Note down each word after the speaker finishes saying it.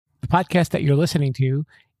podcast that you're listening to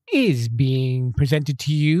is being presented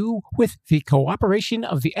to you with the cooperation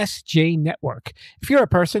of the SJ Network. If you're a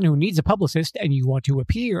person who needs a publicist and you want to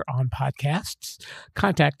appear on podcasts,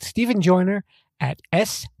 contact Stephen Joyner at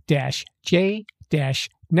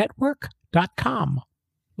s-j-network.com.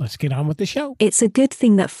 Let's get on with the show. It's a good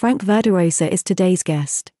thing that Frank Verderosa is today's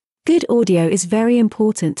guest. Good audio is very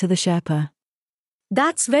important to the Sherpa.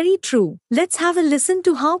 That's very true. Let's have a listen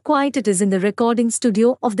to how quiet it is in the recording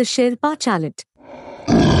studio of the Sherpa chalet.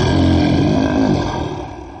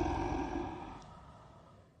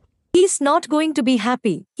 He's not going to be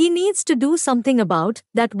happy. He needs to do something about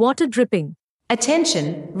that water dripping.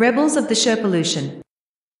 Attention, rebels of the Sherpalution.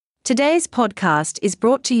 Today's podcast is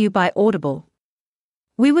brought to you by Audible.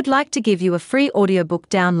 We would like to give you a free audiobook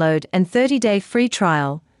download and 30-day free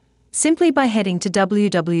trial, simply by heading to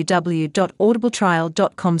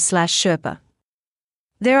www.audibletrial.com/Sherpa.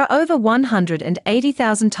 There are over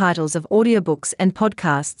 180,000 titles of audiobooks and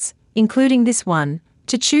podcasts, including this one,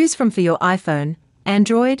 to choose from for your iPhone,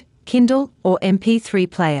 Android, Kindle, or MP3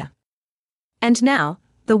 player. And now,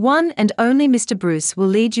 the one and only Mr. Bruce will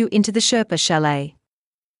lead you into the Sherpa Chalet.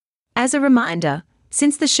 As a reminder,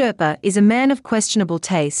 since the Sherpa is a man of questionable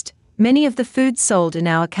taste, many of the foods sold in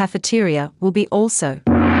our cafeteria will be also.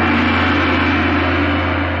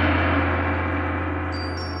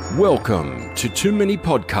 Welcome to Too Many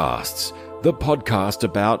Podcasts, the podcast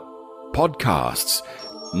about podcasts.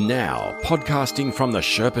 Now, podcasting from the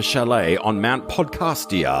Sherpa Chalet on Mount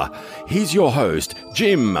Podcastia, here's your host,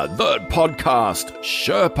 Jim, the Podcast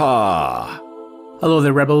Sherpa. Hello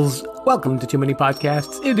there, Rebels. Welcome to Too Many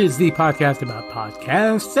Podcasts. It is the podcast about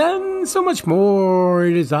podcasts and so much more.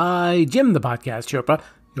 It is I, Jim, the Podcast Sherpa,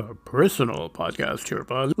 your personal podcast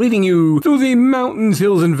Sherpa, leading you through the mountains,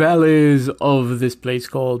 hills, and valleys of this place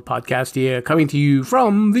called Podcastia, coming to you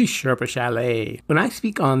from the Sherpa Chalet. When I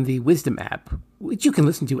speak on the Wisdom app, which you can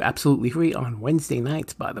listen to absolutely free on Wednesday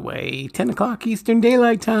nights, by the way, 10 o'clock Eastern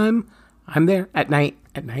Daylight Time, I'm there at night,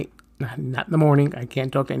 not in the morning. I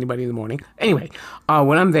can't talk to anybody in the morning. Anyway,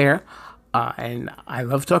 when I'm there, and I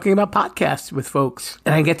love talking about podcasts with folks,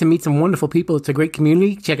 and I get to meet some wonderful people. It's a great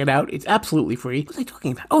community. Check it out. It's absolutely free. What was I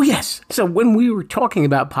talking about? Oh, yes. So when we were talking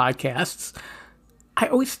about podcasts, I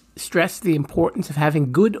always stress the importance of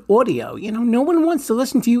having good audio. You know, no one wants to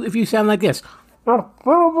listen to you if you sound like this. It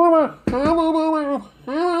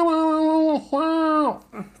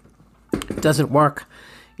doesn't work.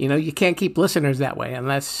 You know, you can't keep listeners that way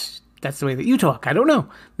unless that's the way that you talk. I don't know.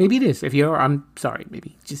 Maybe it is. If you're, I'm sorry,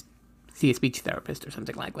 maybe just see a speech therapist or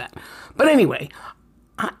something like that. But anyway,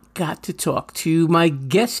 I got to talk to my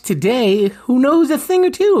guest today who knows a thing or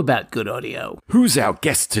two about good audio. Who's our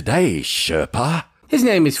guest today, Sherpa? His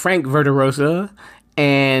name is Frank Verderosa,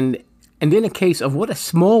 and in a case of what a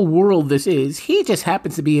small world this is, he just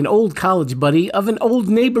happens to be an old college buddy of an old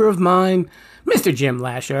neighbor of mine, Mr. Jim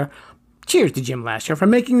Lasher. Cheers to Jim Lasher for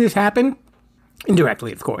making this happen.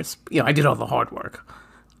 Indirectly, of course. You know, I did all the hard work.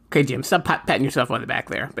 Okay, Jim, stop patting yourself on the back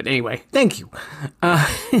there. But anyway, thank you.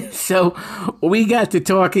 So we got to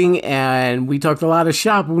talking, and we talked a lot of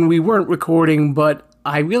shop when we weren't recording, but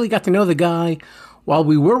I really got to know the guy while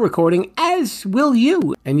we were recording, as will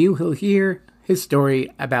you. And you will hear his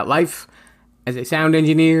story about life as a sound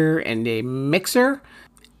engineer and a mixer,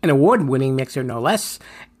 an award-winning mixer, no less,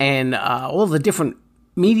 and all the different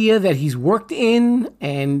media that he's worked in,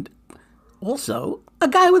 and also a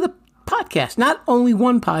guy with a podcast. Not only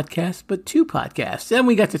one podcast, but two podcasts. And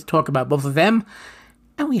we got to talk about both of them,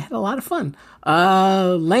 and we had a lot of fun.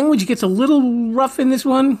 Language gets a little rough in this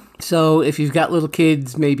one, so if you've got little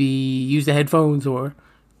kids, maybe use the headphones or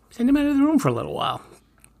send them out of the room for a little while.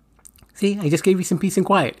 See, I just gave you some peace and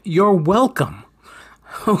quiet. You're welcome.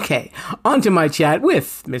 Okay, on to my chat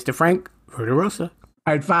with Mr. Frank Verderosa.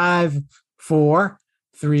 All right, 5, 4,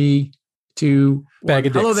 3, 2, bag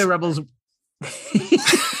of dicks. Hello there, Rebels.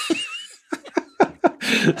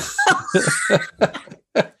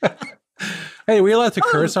 Hey, are we allowed to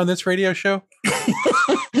curse on this radio show?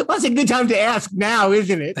 Well, it's a good time to ask now,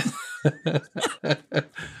 isn't it?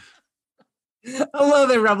 Hello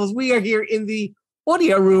there, Rebels. We are here in the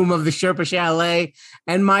audio room of the Sherpa Chalet,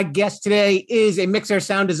 and my guest today is a mixer,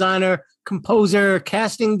 sound designer, composer,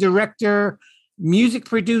 casting director, music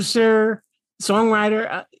producer,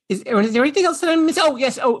 songwriter. Is there anything else that I missed? Oh,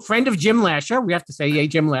 yes. Oh, friend of Jim Lasher. We have to say, yay,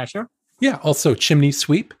 Jim Lasher. Yeah. Also, chimney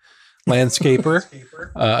sweep, landscaper,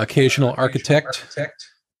 occasional architect.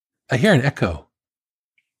 I hear an echo.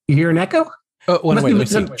 You hear an echo? Oh, wait. Let me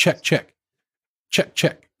see. Check.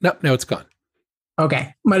 No, it's gone.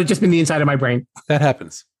 Okay. Might have just been the inside of my brain. That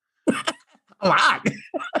happens. A lot.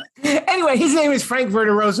 Anyway, his name is Frank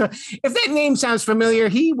Verderosa. If that name sounds familiar,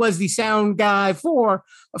 he was the sound guy for,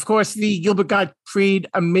 of course, the Gilbert Gottfried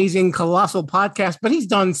amazing Colossal podcast, but he's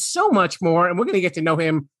done so much more, and we're going to get to know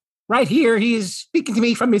him right here. He is speaking to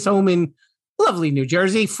me from his home in lovely New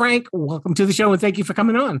Jersey. Frank, welcome to the show, and thank you for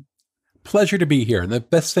coming on. Pleasure to be here. And the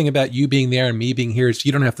best thing about you being there and me being here is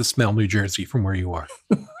you don't have to smell New Jersey from where you are.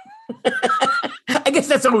 I guess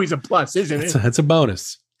that's always a plus, isn't it? That's a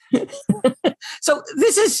bonus. So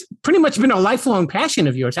this has pretty much been a lifelong passion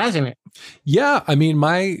of yours, hasn't it? Yeah. I mean,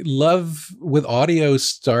 my love with audio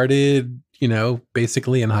started,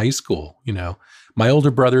 basically in high school. My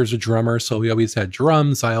older brother is a drummer, so we always had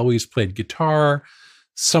drums. I always played guitar.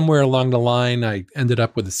 Somewhere along the line, I ended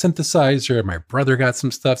up with a synthesizer. My brother got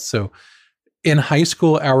some stuff. So in high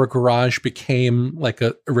school, our garage became like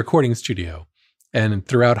a recording studio. And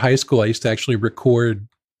throughout high school, I used to actually record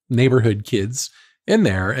neighborhood kids in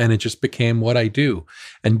there, and it just became what I do.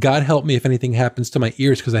 And God help me if anything happens to my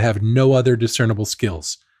ears, because I have no other discernible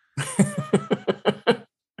skills.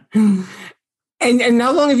 And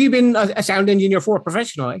how long have you been a sound engineer for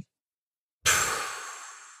professionally?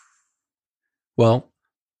 Well,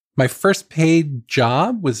 my first paid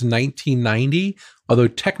job was 1990, although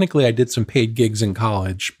technically I did some paid gigs in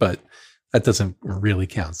college, but that doesn't really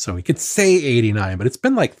count. So we could say 89, but it's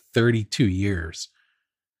been like 32 years.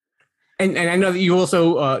 And I know that you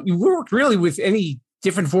also, you worked really with any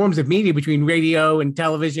different forms of media between radio and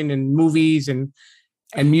television and movies and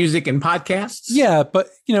music and podcasts. Yeah, but,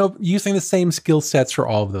 using the same skill sets for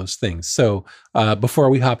all of those things. So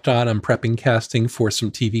before we hopped on, I'm prepping casting for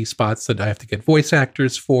some TV spots that I have to get voice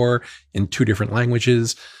actors for in 2 different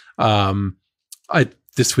languages.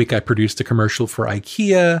 This week I produced a commercial for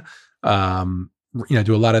IKEA.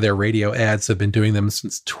 Do a lot of their radio ads. I've been doing them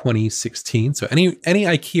since 2016. So any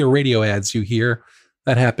IKEA radio ads you hear,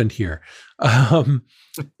 that happened here. And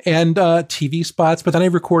TV spots, but then I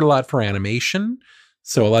record a lot for animation.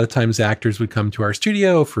 So a lot of times actors would come to our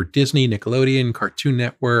studio for Disney, Nickelodeon, Cartoon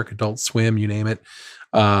Network, Adult Swim, you name it.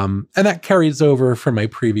 And that carries over from my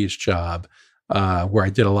previous job, where I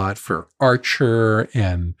did a lot for Archer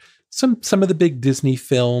and some of the big Disney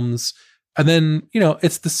films. And then,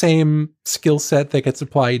 it's the same skill set that gets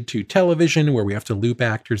applied to television, where we have to loop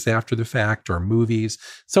actors after the fact, or movies.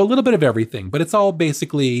 So a little bit of everything, but it's all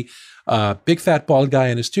basically a big fat bald guy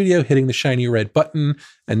in a studio hitting the shiny red button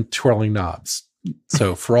and twirling knobs.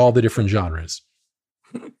 So for all the different genres.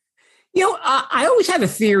 I always had a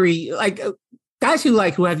theory, like guys who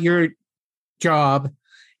have your job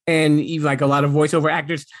and you like a lot of voiceover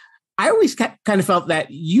actors, I always kind of felt that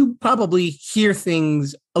you probably hear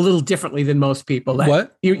things a little differently than most people.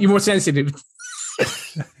 What? You're more sensitive.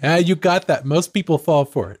 You got that. Most people fall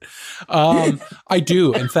for it. I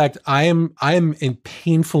do. In fact, I am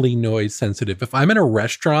painfully noise sensitive. If I'm in a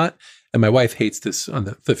restaurant, and my wife hates this on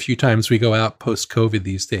the few times we go out post-COVID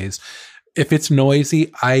these days, if it's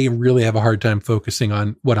noisy, I really have a hard time focusing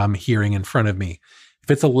on what I'm hearing in front of me. If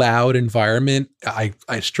it's a loud environment, I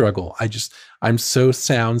struggle. I'm so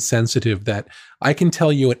sound sensitive that I can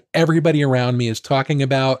tell you what everybody around me is talking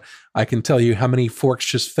about. I can tell you how many forks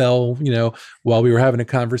just fell, while we were having a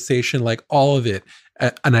conversation, like all of it.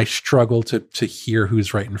 And I struggle to hear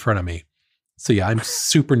who's right in front of me. So yeah, I'm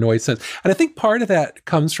super noise sensitive. And I think part of that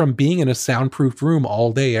comes from being in a soundproof room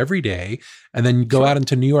all day, every day. And then you go out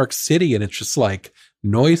into New York City and it's just like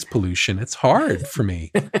noise pollution. It's hard for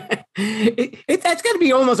me. That's got to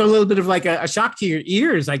be almost a little bit of like a shock to your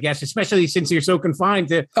ears, I guess, especially since you're so confined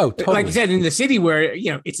to, totally. Like I said, in the city where,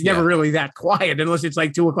 it's never really that quiet unless it's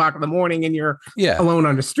like 2:00 in the morning and you're alone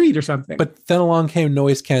on the street or something. But then along came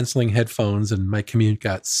noise canceling headphones and my commute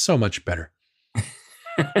got so much better.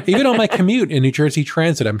 Even on my commute in New Jersey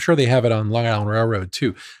Transit, I'm sure they have it on Long Island Railroad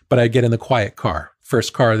too, but I get in the quiet car,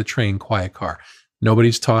 first car of the train, quiet car.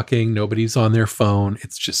 Nobody's talking, nobody's on their phone.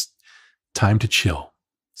 It's just time to chill.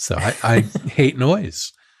 So I hate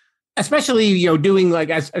noise. Especially, doing like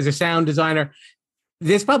as a sound designer,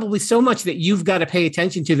 there's probably so much that you've got to pay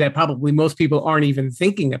attention to that probably most people aren't even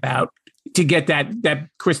thinking about to get that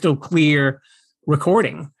crystal clear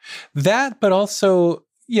recording. That, but also,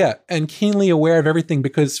 yeah, and keenly aware of everything.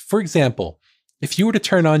 Because, for example, if you were to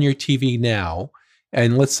turn on your TV now,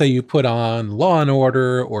 and let's say you put on Law and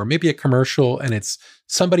Order or maybe a commercial and it's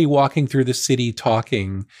somebody walking through the city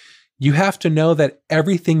talking, you have to know that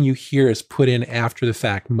everything you hear is put in after the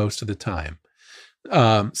fact most of the time.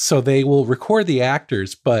 So they will record the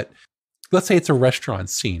actors, but let's say it's a restaurant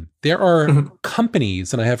scene. There are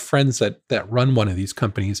companies, and I have friends that run one of these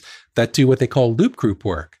companies that do what they call loop group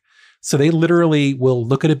work. So they literally will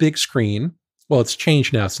look at a big screen. Well, it's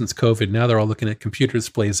changed now since COVID. Now they're all looking at computer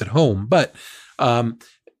displays at home, but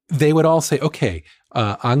they would all say, okay,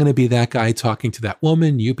 I'm going to be that guy talking to that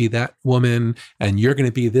woman, you be that woman, and you're going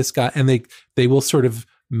to be this guy. And they will sort of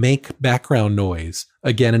make background noise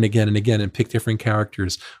again and again and again and pick different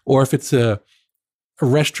characters. Or if it's a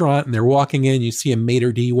restaurant and they're walking in, you see a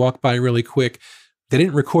maitre d' walk by really quick. They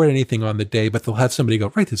didn't record anything on the day, but they'll have somebody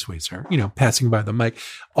go, right this way, sir, passing by the mic.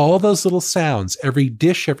 All those little sounds, every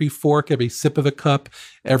dish, every fork, every sip of a cup,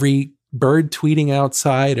 every bird tweeting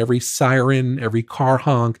outside, every siren, every car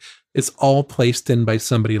honk, it's all placed in by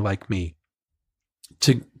somebody like me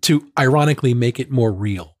to ironically make it more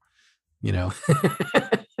real,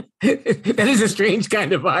 That is a strange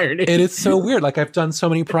kind of irony. And it's so weird. Like I've done so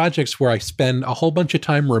many projects where I spend a whole bunch of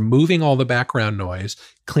time removing all the background noise,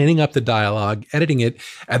 cleaning up the dialogue, editing it,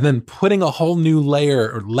 and then putting a whole new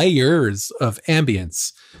layer or layers of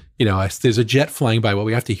ambience. There's a jet flying by. Well,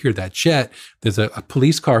 we have to hear that jet. There's a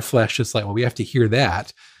police car flashes like, well, we have to hear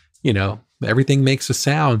that. Everything makes a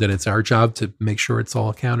sound, and it's our job to make sure it's all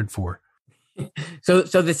accounted for. So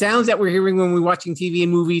the sounds that we're hearing when we're watching TV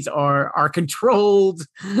and movies are controlled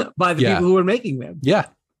by the people who are making them. Yeah,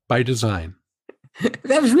 by design.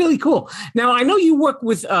 That was really cool. Now, I know you work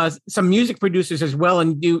with some music producers as well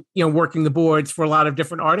and do, working the boards for a lot of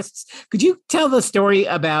different artists. Could you tell the story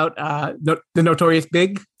about the Notorious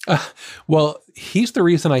Big? Well, he's the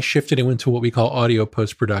reason I shifted into what we call audio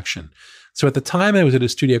post-production. So at the time, I was at a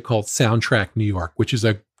studio called Soundtrack New York, which is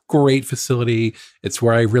a great facility. It's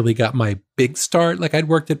where I really got my big start. Like I'd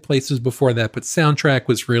worked at places before that, but Soundtrack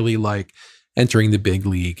was really like entering the big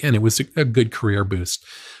league, and it was a good career boost.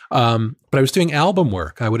 But I was doing album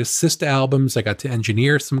work. I would assist albums. I got to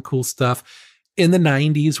engineer some cool stuff. In the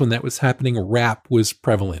 90s, when that was happening, rap was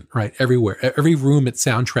prevalent, right? Everywhere. Every room at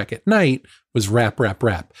Soundtrack at night was rap, rap,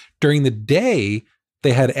 rap. During the day,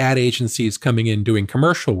 they had ad agencies coming in doing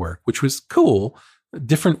commercial work, which was cool.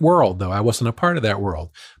 Different world, though. I wasn't a part of that world,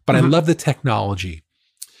 but I love the technology.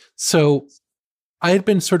 So I had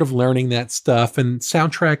been sort of learning that stuff, and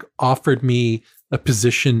Soundtrack offered me a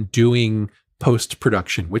position doing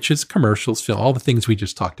post-production, which is commercials, film, all the things we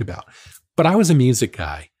just talked about. But I was a music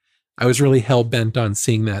guy. I was really hell-bent on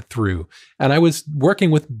seeing that through. And I was working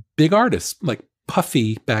with big artists like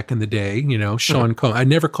Puffy back in the day, Sean Combs. I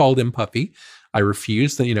never called him Puffy. I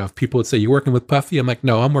refused. If people would say, you're working with Puffy, I'm like,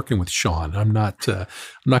 no, I'm working with Sean. I'm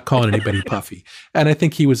not calling anybody Puffy. And I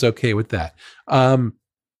think he was okay with that. And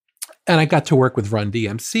I got to work with Run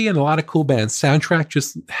DMC and a lot of cool bands. Soundtrack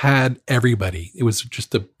just had everybody. It was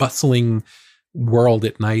just a bustling world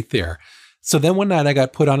at night there. So then one night I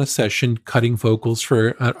got put on a session cutting vocals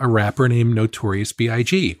for a rapper named Notorious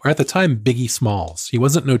B.I.G., or at the time, Biggie Smalls. He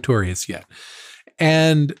wasn't notorious yet.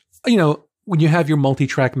 And, when you have your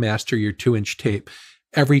multi-track master, your 2-inch tape,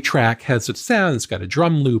 every track has a sound. It's got a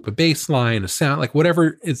drum loop, a bass line, a sound, like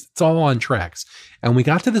whatever. It's all on tracks. And we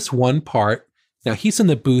got to this one part. Now he's in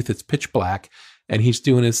the booth. It's pitch black and he's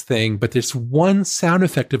doing his thing. But there's one sound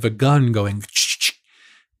effect of a gun going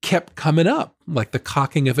kept coming up, like the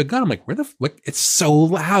cocking of a gun. I'm like, it's so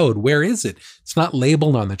loud. Where is it? It's not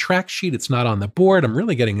labeled on the track sheet. It's not on the board. I'm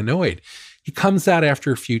really getting annoyed. He comes out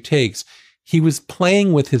after a few takes. He was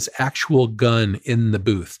playing with his actual gun in the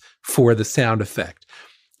booth for the sound effect.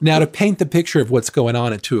 Now, to paint the picture of what's going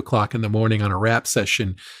on at 2:00 in the morning on a rap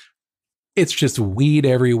session, it's just weed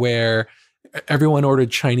everywhere. Everyone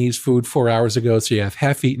ordered Chinese food 4 hours ago, so you have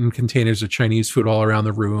half-eaten containers of Chinese food all around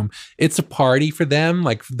the room. It's a party for them,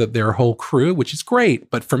 like their whole crew, which is great.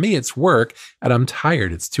 But for me, it's work, and I'm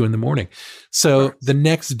tired. It's 2 a.m. So the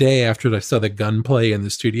next day after I saw the gunplay in the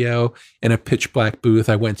studio in a pitch black booth,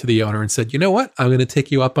 I went to the owner and said, you know what? I'm going to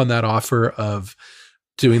take you up on that offer of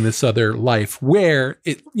doing this other life where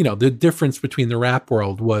the difference between the rap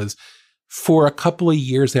world was for a couple of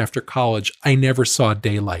years after college, I never saw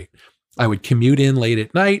daylight. I would commute in late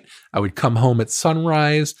at night. I would come home at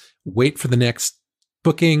sunrise, wait for the next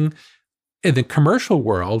booking. In the commercial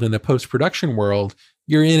world, in the post-production world,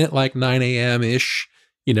 you're in at like 9 a.m.-ish.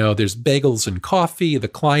 There's bagels and coffee. The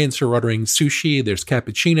clients are ordering sushi. There's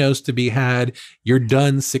cappuccinos to be had. You're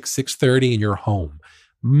done 6:30 and you're home.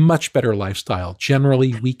 Much better lifestyle.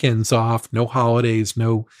 Generally, weekends off, no holidays,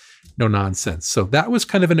 no nonsense. So that was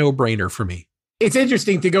kind of a no-brainer for me. It's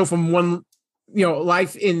interesting to go from one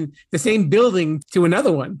life in the same building to another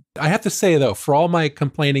one. I have to say, though, for all my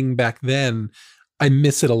complaining back then, I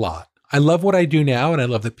miss it a lot. I love what I do now, and I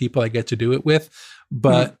love the people I get to do it with.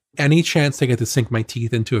 But any chance I get to sink my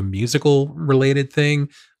teeth into a musical-related thing,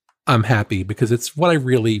 I'm happy because it's what I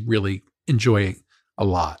really, really enjoy a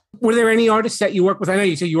lot. Were there any artists that you work with? I know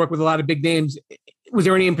you said you work with a lot of big names. Was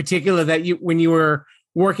there any in particular that when you were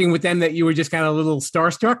working with them, that you were just kind of a little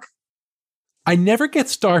starstruck? I never get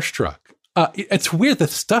starstruck. It's weird. The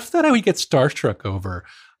stuff that I would get starstruck over,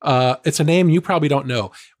 it's a name you probably don't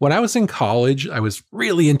know. When I was in college, I was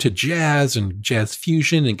really into jazz and jazz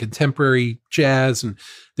fusion and contemporary jazz. And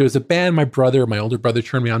there was a band my older brother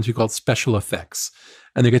turned me on to called Special Effects.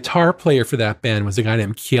 And the guitar player for that band was a guy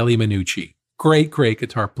named Chieli Minucci. Great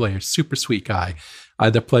guitar player, super sweet guy. I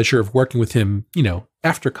had the pleasure of working with him,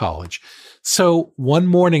 after college. So one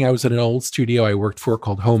morning I was at an old studio I worked for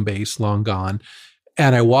called Homebase, long gone.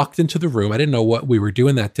 And I walked into the room. I didn't know what we were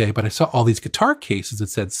doing that day, but I saw all these guitar cases that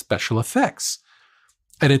said Special Effects.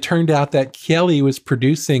 And it turned out that Chieli was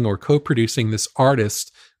producing or co-producing this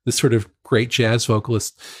artist, this sort of great jazz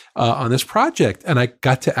vocalist on this project. And I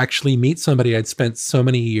got to actually meet somebody I'd spent so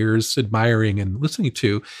many years admiring and listening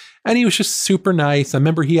to. And he was just super nice. I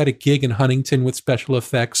remember he had a gig in Huntington with Special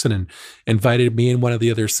Effects and invited me and one of the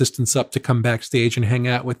other assistants up to come backstage and hang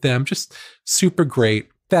out with them. Just super great.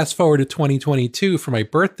 Fast forward to 2022 for my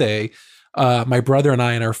birthday, my brother and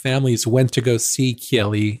I and our families went to go see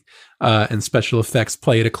Chieli and Special Effects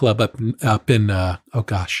play at a club up in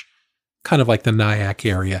kind of like the Nyack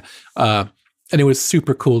area. And it was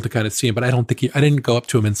super cool to kind of see him, but I didn't go up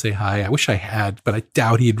to him and say hi. I wish I had, but I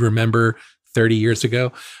doubt he'd remember 30 years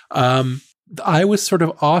ago. I was sort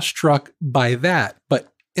of awestruck by that,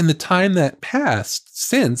 but in the time that passed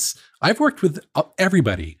since, I've worked with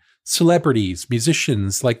everybody. Celebrities,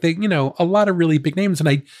 musicians, like a lot of really big names.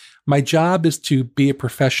 And my job is to be a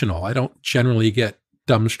professional. I don't generally get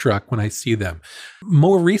dumbstruck when I see them.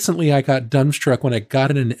 More recently, I got dumbstruck when I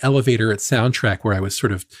got in an elevator at Soundtrack where I was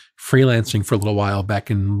sort of freelancing for a little while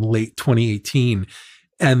back in late 2018.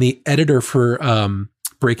 And the editor for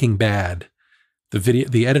Breaking Bad,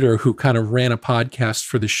 the editor who kind of ran a podcast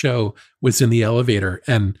for the show was in the elevator.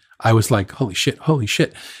 And I was like, holy shit.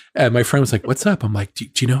 And my friend was like, what's up? I'm like, do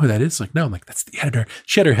you know who that is? Like, no. I'm like, that's the editor.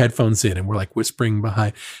 She had her headphones in and we're like whispering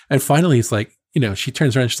behind. And finally he's like, she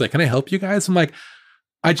turns around and she's like, can I help you guys? I'm like,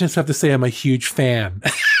 I just have to say I'm a huge fan.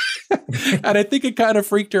 And I think it kind of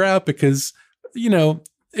freaked her out because,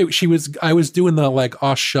 I was doing the like,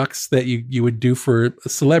 aw shucks that you would do for a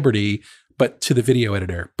celebrity, but to the video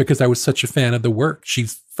editor because I was such a fan of the work.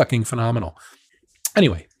 She's fucking phenomenal.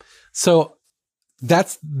 Anyway, so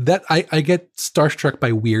that's that. I get starstruck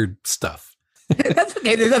by weird stuff. That's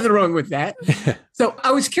okay. There's nothing wrong with that. So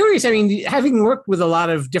I was curious. I mean, having worked with a lot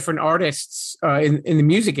of different artists in the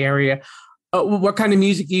music area, what kind of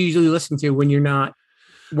music do you usually listen to when you're not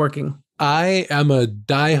working? I am a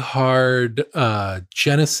diehard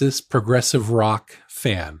Genesis progressive rock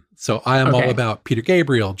fan. So I am all about Peter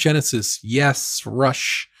Gabriel, Genesis, Yes,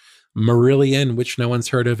 Rush, Marillion, which no one's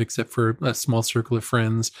heard of except for a small circle of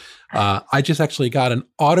friends. I just actually got an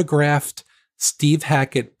autographed Steve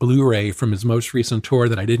Hackett Blu-ray from his most recent tour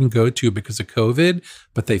that I didn't go to because of COVID,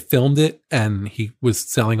 but they filmed it and he was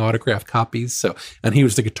selling autographed copies. And he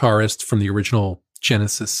was the guitarist from the original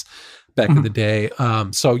Genesis back in the day.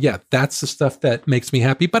 So yeah, that's the stuff that makes me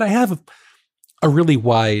happy. But I have a really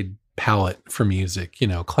wide palette for music,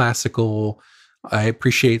 classical. I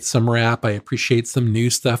appreciate some rap. I appreciate some new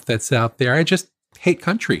stuff that's out there. I just hate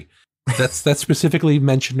country. That's specifically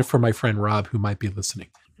mentioned for my friend Rob, who might be listening.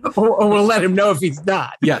 Or we'll let him know if he's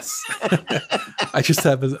not. Yes. I just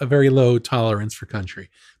have a very low tolerance for country.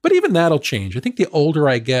 But even that'll change. I think the older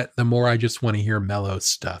I get, the more I just want to hear mellow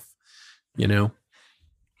stuff, When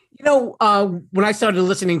I started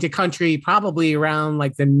listening to country probably around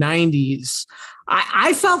like the 90s,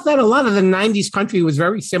 I felt that a lot of the 90s country was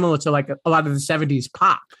very similar to like a lot of the 70s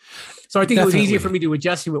pop. So I think it was easier for me to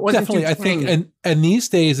adjust to it. Wasn't definitely, I think, and these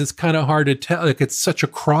days it's kind of hard to tell. Like it's such a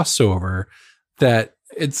crossover that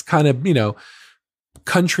it's kind of,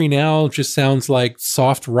 country now just sounds like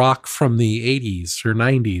soft rock from the 80s or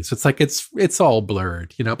 90s. It's like it's all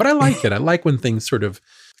blurred, but I like it. I like when things sort of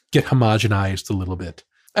get homogenized a little bit.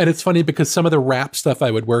 And it's funny because some of the rap stuff I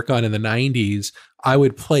would work on in the 90s, I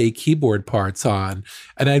would play keyboard parts on,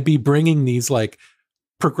 and I'd be bringing these like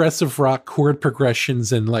progressive rock chord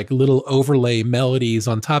progressions and like little overlay melodies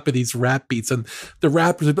on top of these rap beats. And the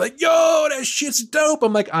rappers would be like, yo, that shit's dope.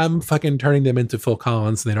 I'm like, I'm fucking turning them into Phil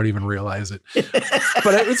Collins and they don't even realize it.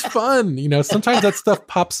 But it was fun. Sometimes that stuff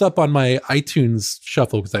pops up on my iTunes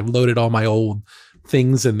shuffle because I've loaded all my old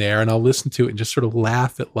things in there and I'll listen to it and just sort of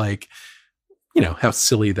laugh at like, how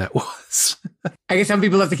silly that was. I guess some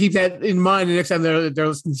people have to keep that in mind the next time they're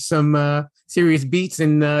listening to some serious beats,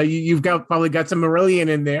 and you've probably got some Marillion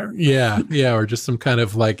in there. Yeah, or just some kind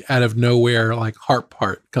of like out of nowhere like harp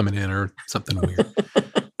part coming in or something weird.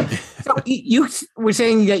 So you were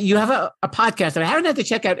saying that you have a podcast, and I haven't had to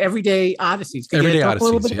check out Everyday Odysseys. Can you talk a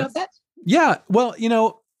little bit about that? Yeah, well,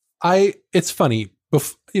 it's funny.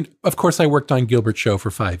 of course, I worked on Gilbert's show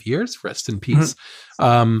for 5 years, rest in peace.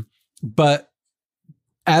 But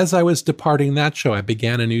as I was departing that show, I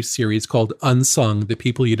began a new series called Unsung, The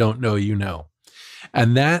People You Don't Know You Know.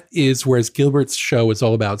 And that is, whereas Gilbert's show is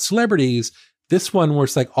all about celebrities, this one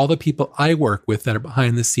was like all the people I work with that are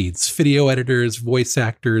behind the scenes, video editors, voice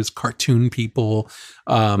actors, cartoon people.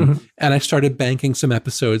 And I started banking some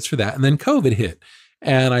episodes for that. And then COVID hit.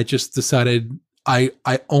 And I just decided I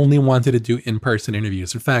only wanted to do in-person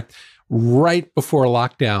interviews. In fact, right before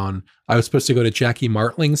lockdown, I was supposed to go to Jackie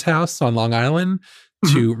Martling's house on Long Island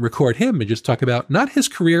to record him and just talk about not his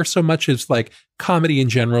career so much as like comedy in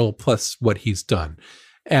general, plus what he's done.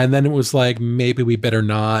 And then it was like, maybe we better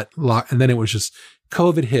not lock. And then it was just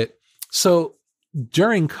COVID hit. So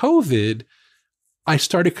during COVID, I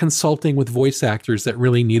started consulting with voice actors that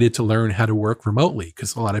really needed to learn how to work remotely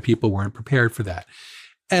because a lot of people weren't prepared for that.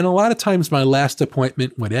 And a lot of times my last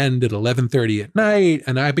appointment would end at 11:30 at night,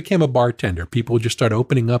 and I became a bartender. People would just start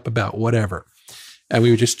opening up about whatever. And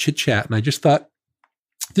we would just chit chat. And I just thought,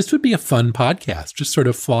 this would be a fun podcast, just sort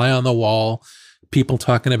of fly on the wall, people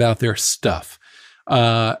talking about their stuff.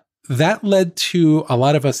 That led to a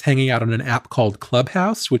lot of us hanging out on an app called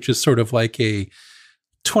Clubhouse, which is sort of like a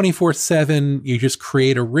 24/7, you just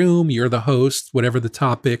create a room, you're the host, whatever the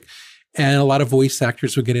topic. And a lot of voice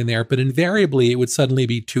actors would get in there, but invariably it would suddenly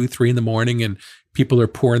be 2, 3 in the morning and people are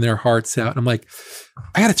pouring their hearts out. And I'm like,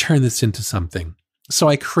 I got to turn this into something. So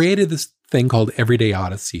I created this thing called Everyday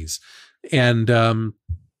Odysseys. And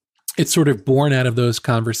it's sort of born out of those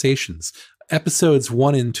conversations. Episodes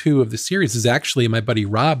 1 and 2 of the series is actually my buddy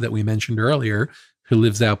Rob that we mentioned earlier, who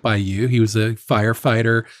lives out by you. He was a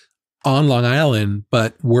firefighter on Long Island,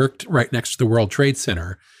 but worked right next to the World Trade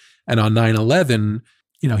Center. And on 9/11,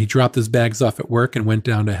 he dropped his bags off at work and went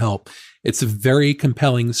down to help. It's a very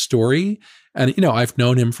compelling story. And, I've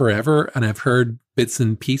known him forever and I've heard bits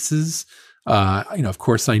and pieces. Of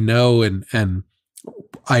course I know, and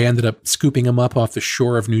I ended up scooping him up off the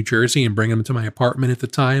shore of New Jersey and bringing him to my apartment at the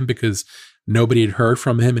time because nobody had heard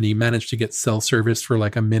from him. And he managed to get cell service for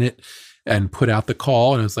like a minute and put out the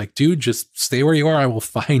call. And I was like, dude, just stay where you are. I will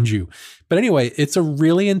find you. But anyway, it's a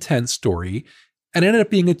really intense story and it ended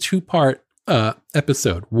up being a 2-part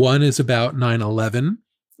episode. One is about 9/11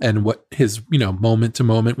 and what his, moment to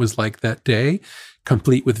moment was like that day,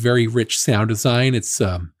 complete with very rich sound design. It's,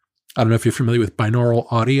 I don't know if you're familiar with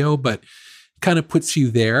binaural audio, but kind of puts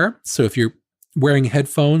you there. So if you're wearing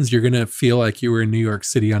headphones, you're going to feel like you were in New York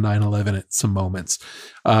City on 9/11 at some moments.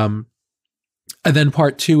 And then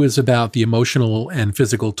part 2 is about the emotional and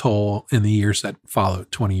physical toll in the years that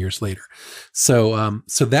followed 20 years later. So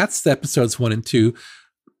that's episodes 1 and 2.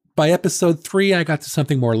 By episode 3, I got to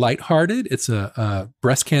something more lighthearted. It's a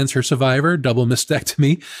breast cancer survivor, double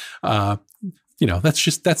mastectomy.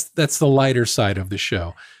 That's the lighter side of the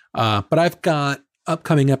show. But I've got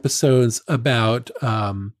upcoming episodes about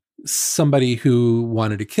somebody who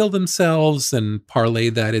wanted to kill themselves and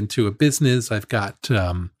parlayed that into a business. I've got,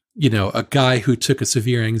 a guy who took a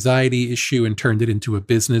severe anxiety issue and turned it into a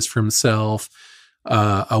business for himself.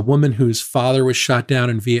 A woman whose father was shot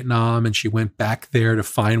down in Vietnam and she went back there to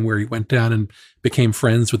find where he went down and became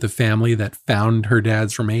friends with the family that found her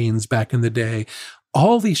dad's remains back in the day.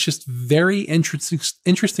 All these just very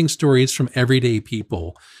interesting stories from everyday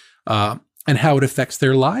people. And how it affects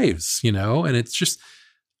their lives, and it's just,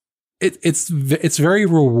 it's very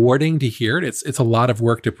rewarding to hear it. It's a lot of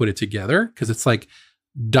work to put it together because it's like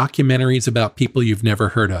documentaries about people you've never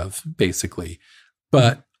heard of, basically.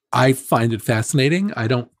 But I find it fascinating. I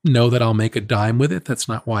don't know that I'll make a dime with it. That's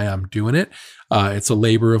not why I'm doing it. It's a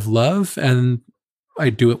labor of love and I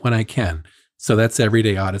do it when I can. So that's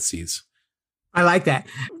Everyday Odysseys. I like that.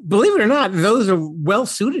 Believe it or not, those are well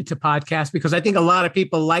suited to podcasts because I think a lot of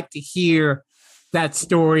people like to hear that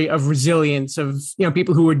story of resilience of,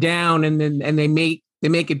 people who are down and they make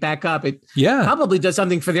it back up. It probably does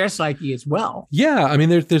something for their psyche as well. Yeah. I mean,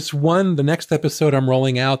 there's one, the next episode I'm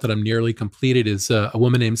rolling out that I'm nearly completed is a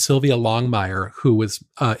woman named Sylvia Longmire who was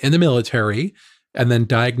in the military and then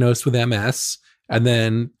diagnosed with MS. And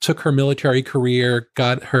then took her military career,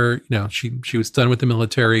 got her, she was done with the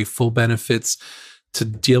military, full benefits to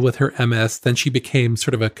deal with her MS. Then she became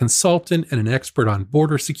sort of a consultant and an expert on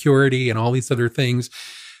border security and all these other things.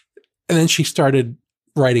 And then she started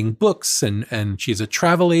writing books and she's a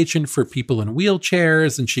travel agent for people in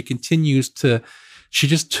wheelchairs. And she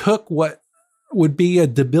just took what would be a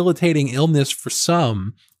debilitating illness for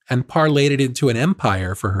some and parlayed it into an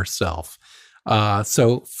empire for herself.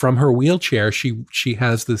 So from her wheelchair, she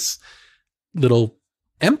has this little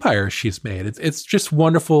empire she's made. It's just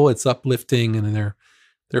wonderful. It's uplifting, and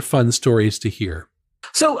they're fun stories to hear.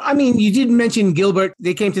 So, I mean, you did mention Gilbert.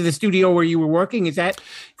 They came to the studio where you were working. Is that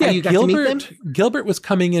how you got to meet them? Gilbert was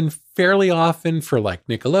coming in fairly often for like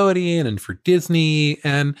Nickelodeon and for Disney.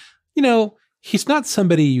 And, you know, he's not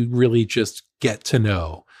somebody you really just get to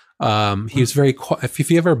know. He was very quiet.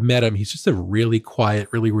 If you ever met him, he's just a really quiet,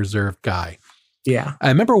 really reserved guy. Yeah. I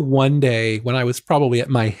remember one day when I was probably at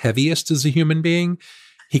my heaviest as a human being,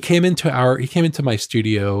 he came into my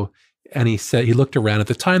studio. And he said, he looked around. At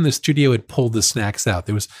the time, the studio had pulled the snacks out.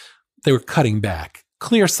 They were cutting back.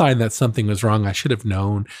 Clear sign that something was wrong. I should have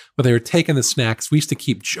known. But they were taking the snacks. We used to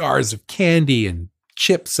keep jars of candy and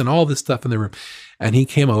chips and all this stuff in the room. And he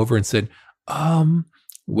came over and said,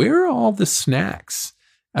 where are all the snacks?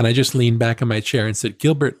 And I just leaned back in my chair and said,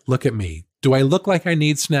 Gilbert, look at me. Do I look like I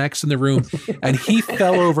need snacks in the room? And he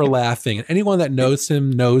fell over laughing. And anyone that knows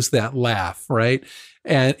him knows that laugh, right?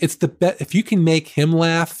 And it's the best. If you can make him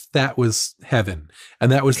laugh, that was heaven.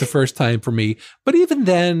 And that was the first time for me. But even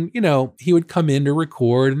then, you know, he would come in to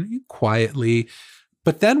record quietly.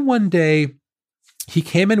 But then one day he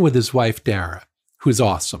came in with his wife, Dara, who's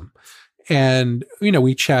awesome. And, you know,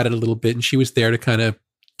 we chatted a little bit and she was there to kind of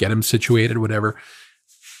get him situated, whatever.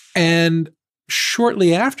 And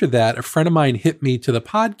shortly after that, a friend of mine hit me to the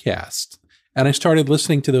podcast. And I started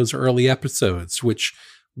listening to those early episodes, which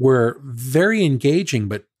were very engaging,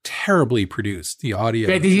 but terribly produced. The audio.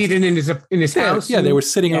 Did he eat it in his house? Yeah, they were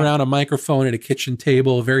sitting around a microphone at a kitchen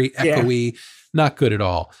table, very echoey, not good at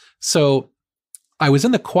all. So I was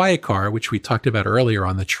in the quiet car, which we talked about earlier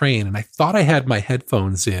on the train, and I thought I had my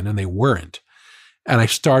headphones in, and they weren't. And I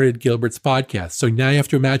started Gilbert's podcast. So now you have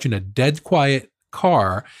to imagine a dead quiet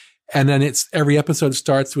car. And then every episode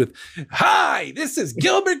starts with, hi, this is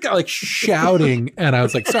Gilbert, like shouting. And I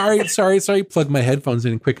was like, sorry, plugged my headphones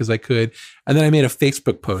in as quick as I could. And then I made a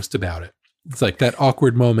Facebook post about it. It's like that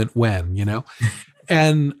awkward moment when, you know,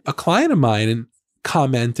 and a client of mine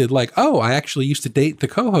commented like, oh, I actually used to date the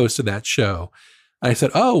co-host of that show. And I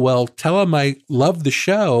said, oh, well, tell him I love the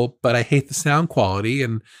show, but I hate the sound quality.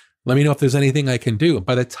 And let me know if there's anything I can do.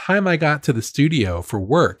 By the time I got to the studio for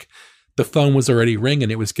work, the phone was already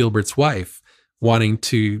ringing. It was Gilbert's wife wanting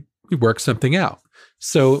to work something out.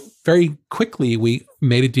 So very quickly, we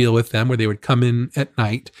made a deal with them where they would come in at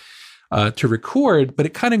night to record, but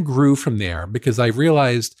it kind of grew from there because I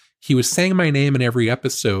realized he was saying my name in every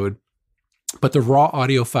episode, but the raw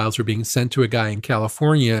audio files were being sent to a guy in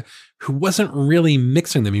California who wasn't really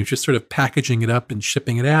mixing them. He was just sort of packaging it up and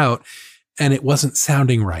shipping it out, and it wasn't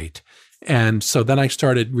sounding right. And so then I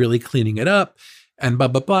started really cleaning it up. And blah,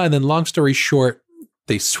 blah, blah. And then long story short,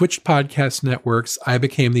 they switched podcast networks. I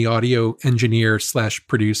became the audio engineer /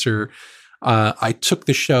 producer. I took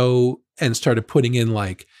the show and started putting in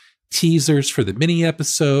like teasers for the mini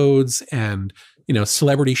episodes and, you know,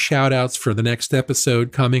 celebrity shout outs for the next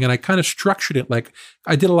episode coming. And I kind of structured it like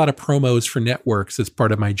I did a lot of promos for networks as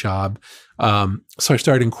part of my job. So I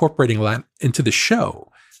started incorporating a lot into the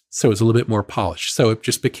show. So it was a little bit more polished. So it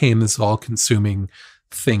just became this all consuming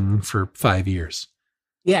thing for 5 years.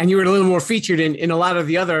 Yeah, and you were a little more featured in a lot of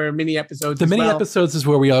the other mini episodes. The mini episodes is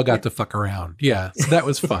where we all got to fuck around. Yeah, so that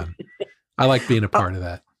was fun. I like being a part of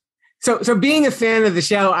that. So being a fan of the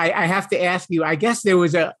show, I have to ask you, I guess there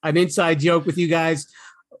was an inside joke with you guys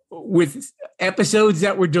with episodes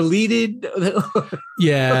that were deleted.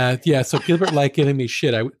 Yeah. So Gilbert liked giving me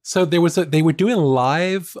shit. So they were doing a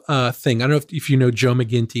live thing. I don't know if you know Joe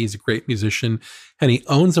McGinty. He's a great musician, and he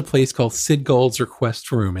owns a place called Sid Gold's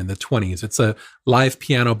Request Room in the 20s. It's a live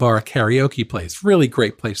piano bar karaoke place. Really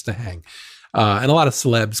great place to hang. And a lot of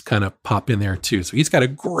celebs kind of pop in there too. So he's got a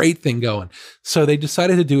great thing going. So they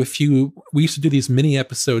decided to do we used to do these mini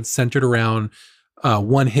episodes centered around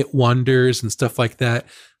one-hit wonders and stuff like that.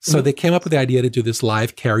 So they came up with the idea to do this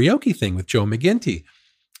live karaoke thing with Joe McGinty.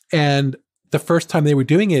 And the first time they were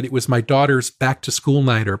doing it, it was my daughter's back to school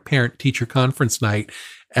night or parent-teacher conference night,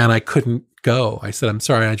 and I couldn't go. I said, I'm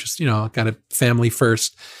sorry, I just, got a family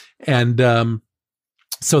first. And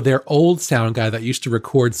so their old sound guy that used to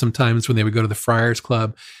record sometimes when they would go to the Friars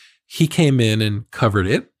Club, he came in and covered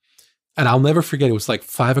it. And I'll never forget, it was like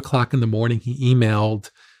 5 o'clock in the morning. He emailed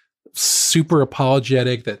super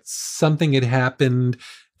apologetic that something had happened.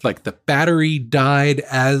 Like the battery died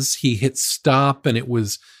as he hit stop, and it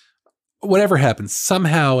was whatever happened.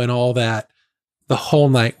 Somehow in all that, the whole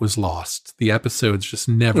night was lost. The episodes just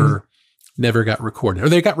never got recorded, or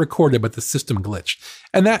they got recorded, but the system glitched.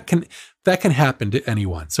 And that can happen to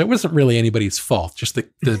anyone. So it wasn't really anybody's fault. Just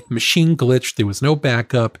the machine glitched. There was no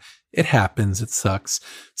backup. It happens. It sucks.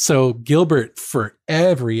 So Gilbert, for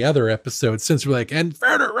every other episode since, we're like, and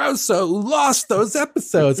Verderosa lost those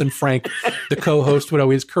episodes. And Frank, the co-host, would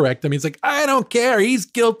always correct him. He's like, I don't care. He's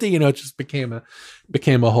guilty. It just became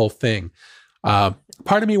a whole thing.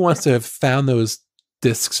 Part of me wants to have found those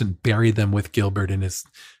discs and buried them with Gilbert in his,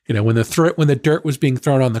 when the dirt was being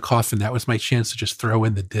thrown on the coffin, that was my chance to just throw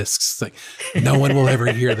in the discs. Like, no one will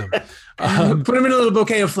ever hear them. Put them in a little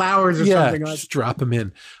bouquet of flowers or something. Just drop them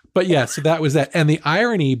in. But yeah, so that was that. And the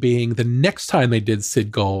irony being, the next time they did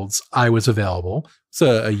Sid Gold's, I was available.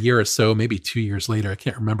 So a year or so, maybe 2 years later, I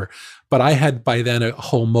can't remember. But I had by then a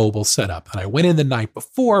whole mobile setup. And I went in the night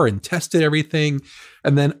before and tested everything.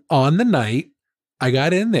 And then on the night, I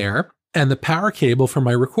got in there and the power cable for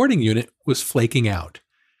my recording unit was flaking out.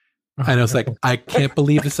 And I was like, I can't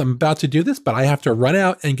believe this. I'm about to do this, but I have to run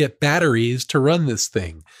out and get batteries to run this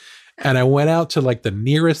thing. And I went out to like the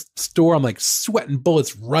nearest store. I'm like sweating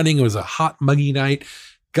bullets running. It was a hot, muggy night.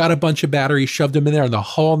 Got a bunch of batteries, shoved them in there. And the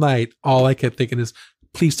whole night, all I kept thinking is,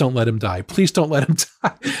 please don't let him die. Please don't let him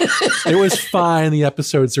die. It was fine. The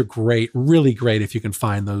episodes are great. Really great if you can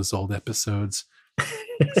find those old episodes.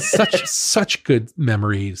 Such good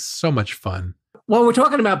memories. So much fun. Well, we're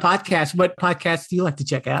talking about podcasts. What podcasts do you like to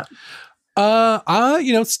check out?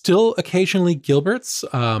 Still occasionally Gilbert's.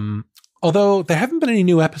 Although there haven't been any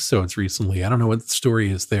new episodes recently. I don't know what the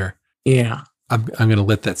story is there. Yeah. I'm going to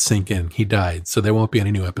let that sink in. He died, so there won't be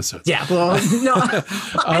any new episodes. Yeah, well, no.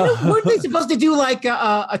 Weren't they supposed to do like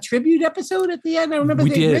a tribute episode at the end? I remember we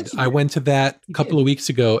did. I went to that a couple of weeks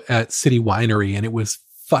ago at City Winery, and it was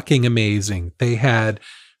fucking amazing. They had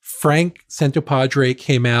Frank Santopadre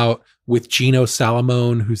came out with Gino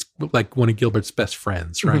Salamone, who's like one of Gilbert's best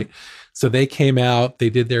friends, right? Mm-hmm. So they came out, they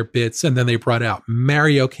did their bits, and then they brought out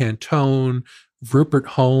Mario Cantone, Rupert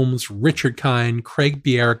Holmes, Richard Kind, Craig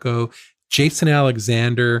Bierko, Jason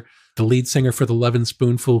Alexander, the lead singer for the Love and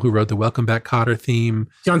Spoonful, who wrote the Welcome Back, Kotter theme.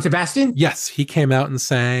 John Sebastian? Yes, he came out and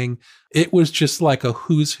sang. It was just like a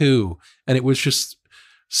who's who, and it was just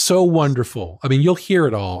so wonderful. I mean, you'll hear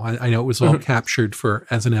it all. I know it was all captured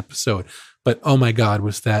as an episode, but oh my God,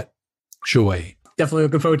 was that joy. Definitely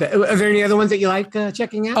looking forward to it. Are there any other ones that you like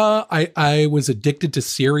checking out? I was addicted to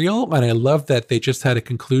Serial, and I love that they just had a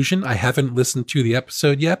conclusion. I haven't listened to the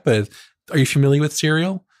episode yet, but are you familiar with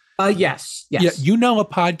Serial? Yes. Yeah, a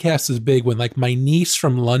podcast is big when like my niece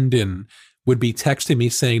from London would be texting me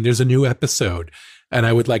saying there's a new episode, and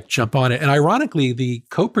I would like jump on it. And ironically, the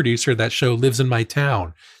co-producer of that show lives in my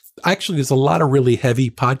town. Actually, there's a lot of really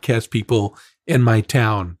heavy podcast people in my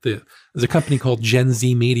town. There's a company called Gen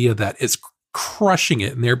Z Media that is crushing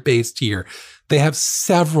it, and they're based here. They have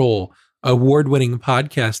several award-winning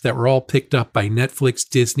podcasts that were all picked up by Netflix,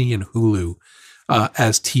 Disney, and Hulu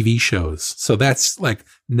as TV shows. So that's like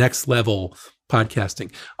next level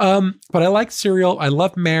podcasting. But I like Serial. I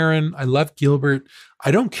love Maron. I love Gilbert.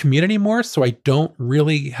 I don't commute anymore, so I don't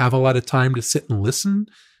really have a lot of time to sit and listen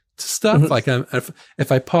to stuff. Like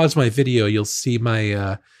if I pause my video, you'll see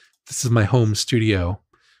my this is my home studio.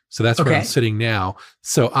 So that's where I'm sitting now.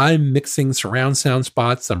 So I'm mixing surround sound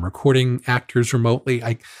spots. I'm recording actors remotely.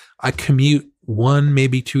 I commute 1,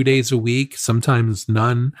 maybe 2 days a week, sometimes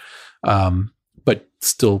none, but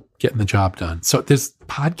still getting the job done. So this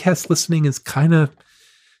podcast listening is kind of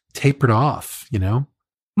tapered off,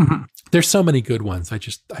 Mm-hmm. There's so many good ones. I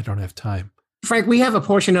don't have time. Frank, we have a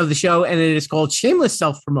portion of the show, and it is called Shameless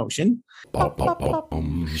Self-Promotion.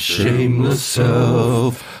 Shameless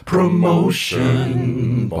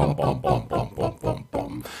self-promotion.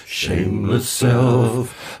 Shameless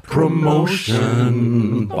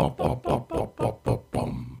self-promotion.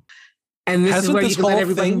 And this Hasn't is where this you can let whole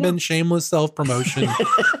everybody thing know. been shameless self-promotion?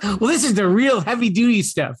 Well, this is the real heavy-duty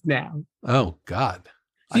stuff now. Oh, God.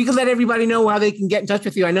 So you can let everybody know how they can get in touch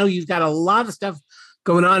with you. I know you've got a lot of stuff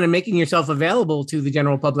going on and making yourself available to the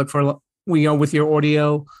general public for, with your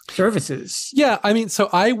audio services. Yeah. I mean, so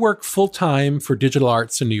I work full time for Digital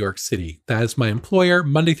Arts in New York City. That is my employer,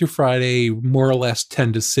 Monday through Friday, more or less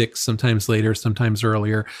 10 to 6, sometimes later, sometimes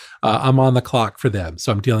earlier. I'm on the clock for them.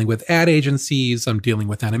 So I'm dealing with ad agencies. I'm dealing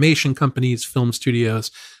with animation companies, film studios.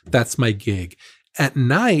 That's my gig. At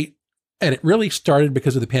night, and it really started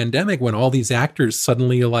because of the pandemic when all these actors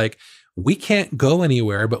suddenly are like, we can't go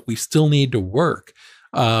anywhere, but we still need to work.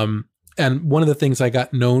 And one of the things I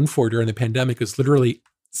got known for during the pandemic is literally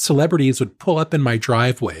celebrities would pull up in my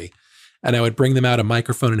driveway and I would bring them out a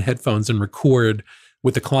microphone and headphones and record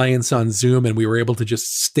with the clients on Zoom. And we were able to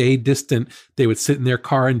just stay distant. They would sit in their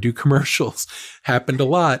car and do commercials. Happened a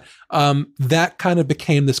lot. That kind of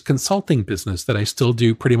became this consulting business that I still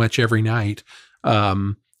do pretty much every night.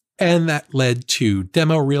 And that led to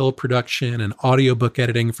demo reel production and audiobook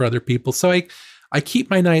editing for other people. So I keep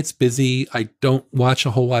my nights busy. I don't watch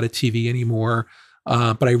a whole lot of TV anymore.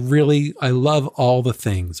 But I love all the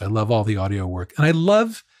things. I love all the audio work. And I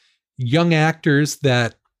love young actors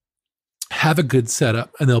that have a good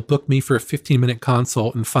setup and they'll book me for a 15-minute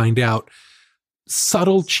consult and find out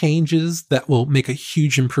subtle changes that will make a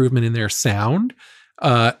huge improvement in their sound.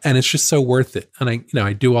 And it's just so worth it. And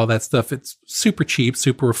I do all that stuff. It's super cheap,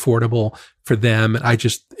 super affordable for them. And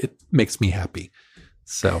it makes me happy.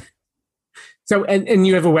 So, and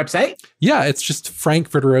you have a website? Yeah, it's just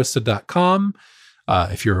frankverderosa.com.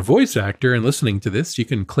 If you're a voice actor and listening to this, you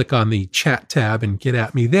can click on the chat tab and get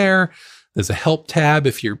at me there. There's a help tab.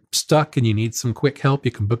 If you're stuck and you need some quick help,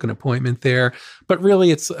 you can book an appointment there. But really,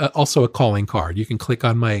 it's also a calling card. You can click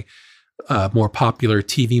on my more popular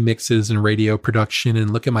TV mixes and radio production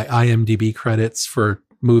and look at my IMDb credits for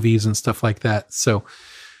movies and stuff like that. So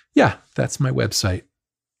yeah, that's my website.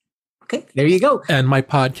 Okay, there you go. And my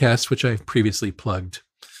podcast, which I've previously plugged.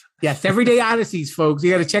 Yes, Everyday Odysseys, folks.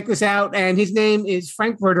 You got to check this out. And his name is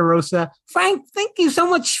Frank Verderosa. Frank, thank you so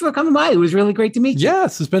much for coming by. It was really great to meet you.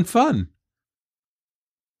 Yes, it's been fun.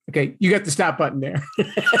 Okay, you got the stop button there.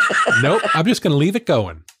 Nope, I'm just going to leave it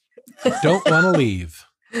going. Don't want to leave.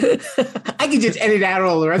 I can just edit out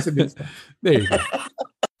all the rest of this. There you go.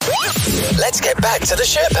 Let's get back to the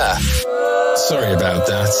Sherpa. Sorry about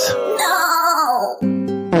that.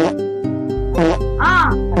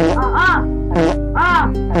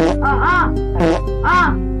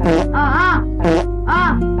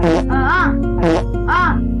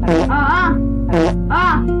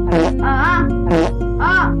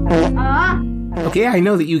 Okay, I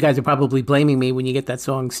know that you guys are probably blaming me when you get that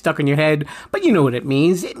song stuck in your head, but you know what it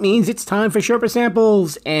means. It means it's time for Sherpa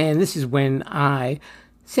Samples, and this is when I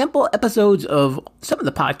sample episodes of some of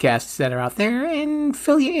the podcasts that are out there and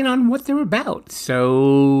fill you in on what they're about.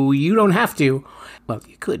 So you don't have to. Well,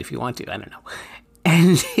 you could if you want to. I don't know.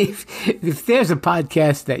 And if there's a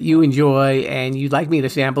podcast that you enjoy and you'd like me to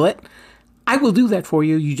sample it, I will do that for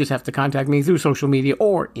you. You just have to contact me through social media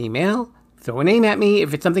or email. Throw a name at me.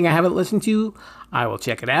 If it's something I haven't listened to, I will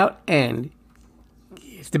check it out. And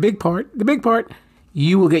it's the big part. The big part,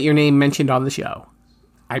 you will get your name mentioned on the show.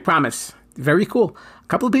 I promise. Very cool. A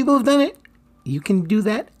couple of people have done it. You can do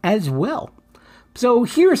that as well. So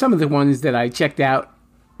here are some of the ones that I checked out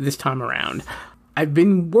this time around. I've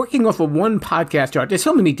been working off of one podcast chart. There's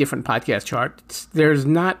so many different podcast charts. There's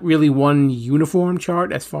not really one uniform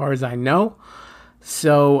chart as far as I know.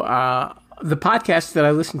 So the podcasts that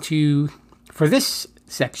I listen to for this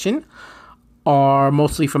section are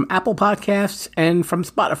mostly from Apple Podcasts and from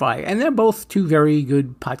Spotify. And they're both two very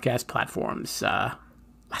good podcast platforms.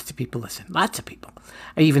 Lots of people listen. Lots of people.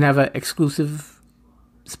 I even have an exclusive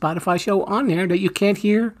Spotify show on there that you can't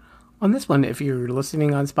hear on this one if you're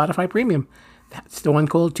listening on Spotify Premium. That's the one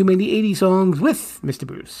called Too Many 80 Songs with Mr.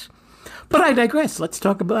 Bruce. But I digress. Let's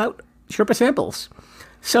talk about Sherpa Samples.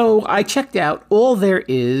 So I checked out All There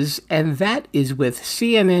Is, and that is with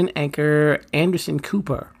CNN anchor Anderson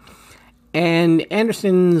Cooper. And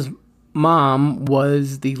Anderson's mom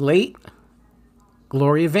was the late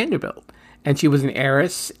Gloria Vanderbilt, and she was an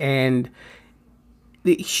heiress, and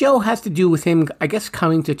the show has to do with him, I guess,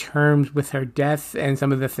 coming to terms with her death and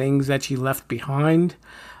some of the things that she left behind.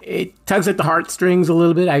 It tugs at the heartstrings a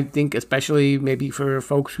little bit, I think, especially maybe for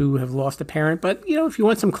folks who have lost a parent. But, you know, if you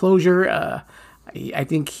want some closure, I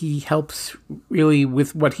think he helps really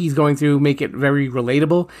with what he's going through, make it very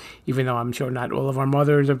relatable, even though I'm sure not all of our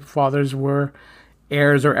mothers or fathers were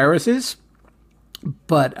heirs or heiresses.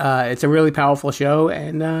 But it's a really powerful show,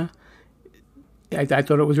 and I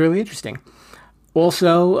thought it was really interesting.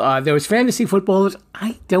 Also, there was fantasy football.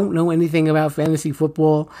 I don't know anything about fantasy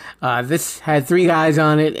football. This had three guys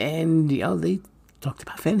on it, and you know they talked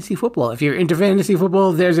about fantasy football. If you're into fantasy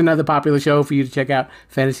football, there's another popular show for you to check out,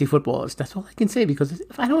 Fantasy Footballers. That's all I can say, because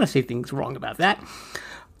if I don't want to say things wrong about that.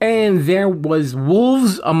 And there was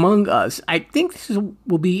Wolves Among Us. I think this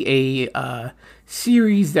will be a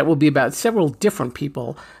series that will be about several different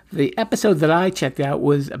people. The episode that I checked out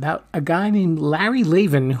was about a guy named Larry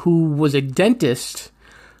Lavin, who was a dentist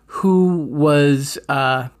who was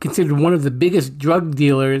considered one of the biggest drug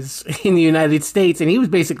dealers in the United States. And he was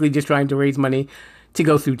basically just trying to raise money to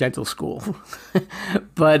go through dental school.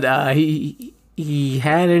 But he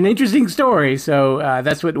had an interesting story. So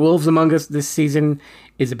that's what Wolves Among Us this season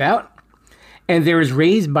is about. And there is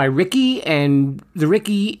Raised by Ricky, and the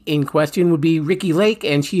Ricky in question would be Ricky Lake,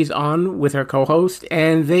 and she is on with her co-host,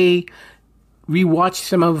 and they rewatched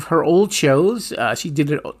some of her old shows. She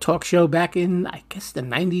did a talk show back in, I guess, the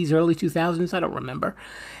 90s, early 2000s, I don't remember.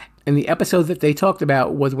 And the episode that they talked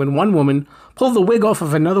about was when one woman pulled the wig off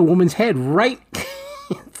of another woman's head right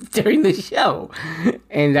during the show.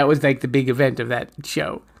 And that was like the big event of that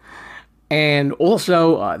show. And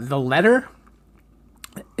also The Letter.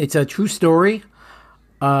 It's a true story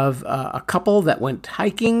of a couple that went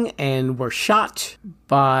hiking and were shot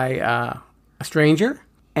by a stranger.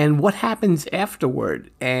 And what happens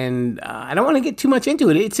afterward. And I don't want to get too much into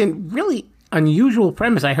it. It's a really unusual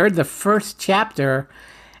premise. I heard the first chapter,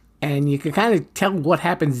 and you can kind of tell what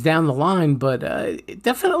happens down the line, but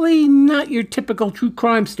definitely not your typical true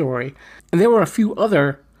crime story. And there were a few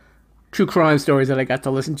other true crime stories that I got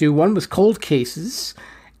to listen to. One was Cold Cases,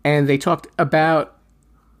 and they talked about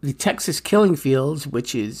the Texas killing fields,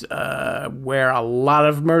 which is where a lot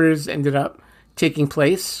of murders ended up taking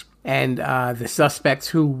place, and the suspects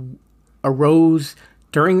who arose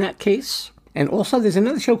during that case. And also there's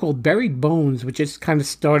another show called Buried Bones, which just kind of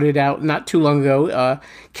started out not too long ago.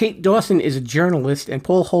 Kate Dawson is a journalist, and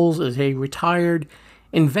Paul Holes is a retired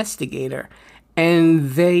investigator.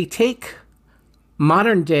 And they take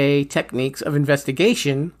modern day techniques of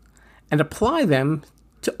investigation and apply them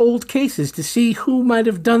to old cases to see who might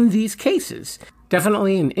have done these cases.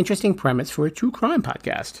 Definitely an interesting premise for a true crime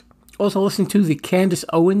podcast. Also listen to the Candace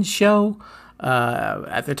Owens show.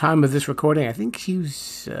 At the time of this recording, I think she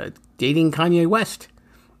was dating Kanye West.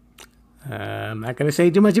 I'm not going to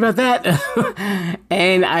say too much about that.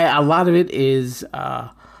 And a lot of it is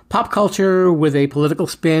pop culture with a political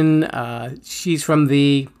spin. She's from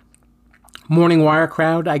the Morning Wire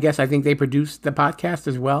crowd, I guess. I think they produced the podcast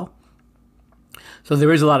as well. So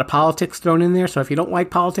there is a lot of politics thrown in there. So if you don't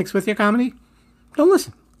like politics with your comedy, don't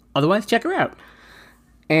listen. Otherwise, check her out.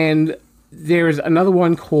 And there's another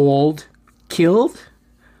one called Killed,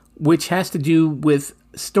 which has to do with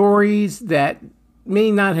stories that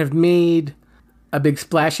may not have made a big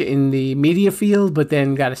splash in the media field, but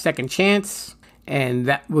then got a second chance. And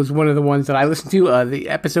that was one of the ones that I listened to. The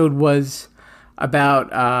episode was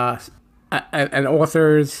about an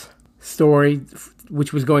author's story,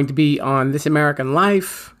 which was going to be on This American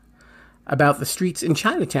Life, about the streets in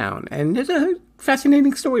Chinatown. And there's a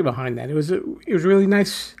fascinating story behind that. It was a really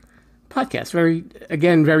nice podcast.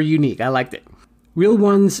 Very unique. I liked it. Real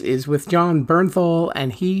Ones is with John Bernthal,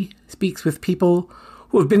 and he speaks with people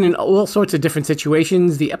who have been in all sorts of different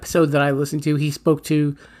situations. The episode that I listened to, he spoke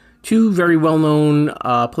to two very well-known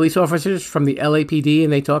police officers from the LAPD,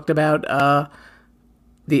 and they talked about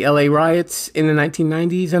the LA riots in the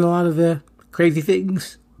 1990s and a lot of the crazy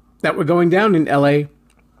things that were going down in LA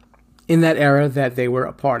in that era that they were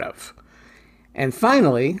a part of. And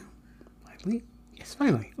finally,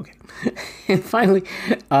 okay. And finally,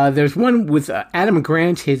 there's one with Adam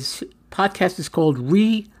Grant. His podcast is called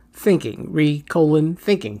Rethinking,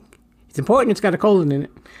 thinking. It's important. It's got a colon in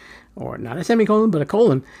it. Or not a semicolon, but a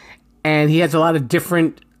colon. And he has a lot of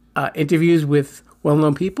different interviews with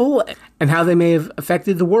well-known people and how they may have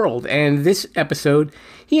affected the world. And this episode,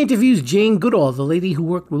 he interviews Jane Goodall, the lady who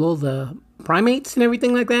worked with all the primates and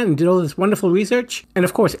everything like that and did all this wonderful research. And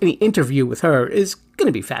of course, any interview with her is going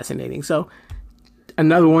to be fascinating. So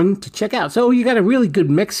another one to check out. So you got a really good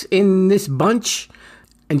mix in this bunch,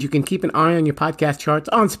 and you can keep an eye on your podcast charts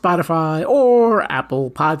on Spotify or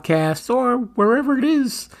Apple Podcasts or wherever it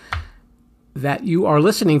is that you are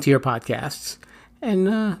listening to your podcasts.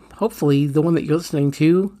 And hopefully the one that you're listening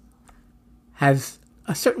to has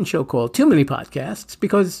a certain show called Too Many Podcasts,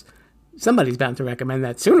 because somebody's bound to recommend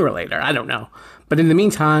that sooner or later. I don't know. But in the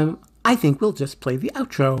meantime, I think we'll just play the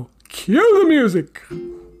outro. Cue the music.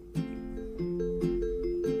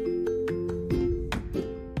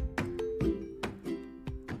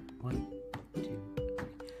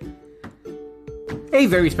 A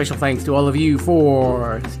very special thanks to all of you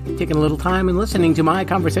for taking a little time and listening to my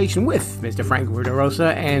conversation with Mr. Frank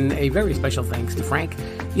Verderosa, and a very special thanks to Frank.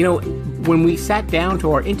 You know, when we sat down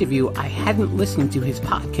to our interview, I hadn't listened to his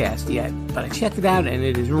podcast yet, but I checked it out, and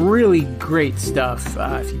it is really great stuff.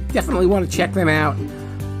 If you definitely want to check them out,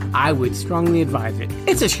 I would strongly advise it.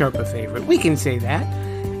 It's a Sherpa favorite, we can say that.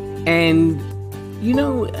 And, you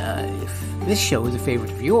know, if this show is a favorite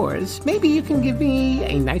of yours, maybe you can give me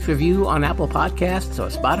a nice review on Apple Podcasts or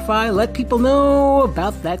Spotify. Let people know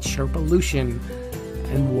about that Sherpalution.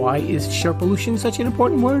 And why is Sherpalution such an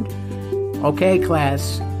important word? Okay,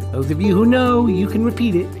 class, those of you who know, you can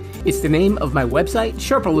repeat it. It's the name of my website,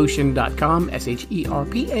 Sherpalution.com,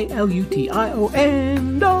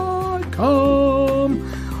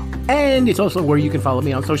 Sherpalution.com. And it's also where you can follow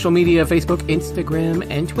me on social media, Facebook, Instagram,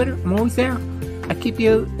 and Twitter. I'm always there. I keep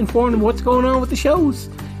you informed of what's going on with the shows,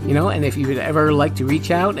 you know, and if you would ever like to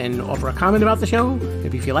reach out and offer a comment about the show,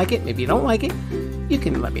 maybe if you like it, maybe you don't like it, you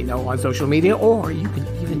can let me know on social media, or you can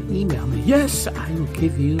even email me. Yes, I will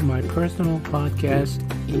give you my personal podcast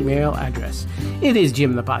email address. It is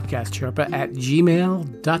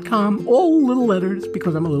jimthepodcastsherpa@gmail.com. All little letters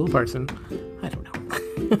because I'm a little person. I don't know.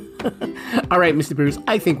 All right, Mr. Bruce,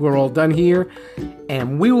 I think we're all done here.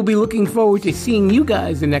 And we will be looking forward to seeing you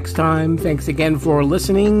guys the next time. Thanks again for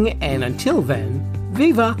listening. And until then,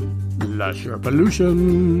 viva la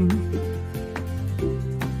Sherpalution!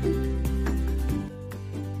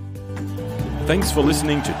 Thanks for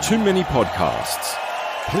listening to Too Many Podcasts.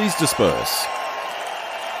 Please disperse.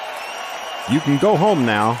 You can go home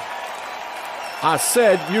now. I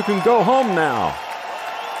said you can go home now.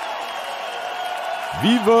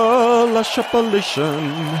 Viva la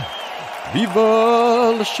Sherpalution.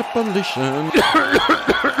 Viva la Sherpalution.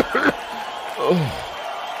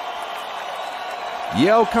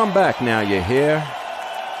 Yeah, I'll come back now, you hear?